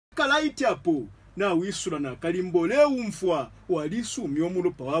kalaiti apo na wisula na kalimbole umfwa walisumya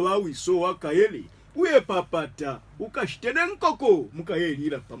omulopa wabawiso wakayele uye papata ukashitene nkoko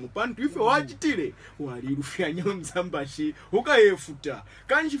mukayelira pamupantu ife wachitire walirufya nyonzambashi ukayefuta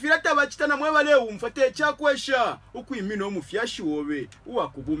kanjifirata bachitana mwebale umfate chakwesha ukuimino omufyashi wobe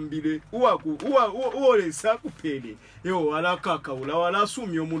uwakubumbile uolesa kupele yo walaka kaula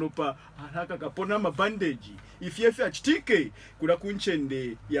walasumya omulopa alaka kapona mabandage ifyefe achitike kula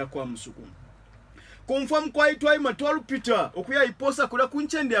kunchende ya kwa msuku kumfwa mkwaitwa imatwalu pita okuya iposa kula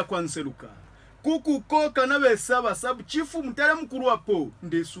kunchende ya kwa nseluka kuku koka na besaba sabu chifu mutale mkuru wapo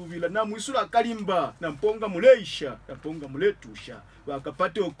ndesuvila na mwisula kalimba na mponga muleisha na mponga muletusha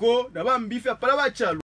wakapate oko na bambife pala bachalu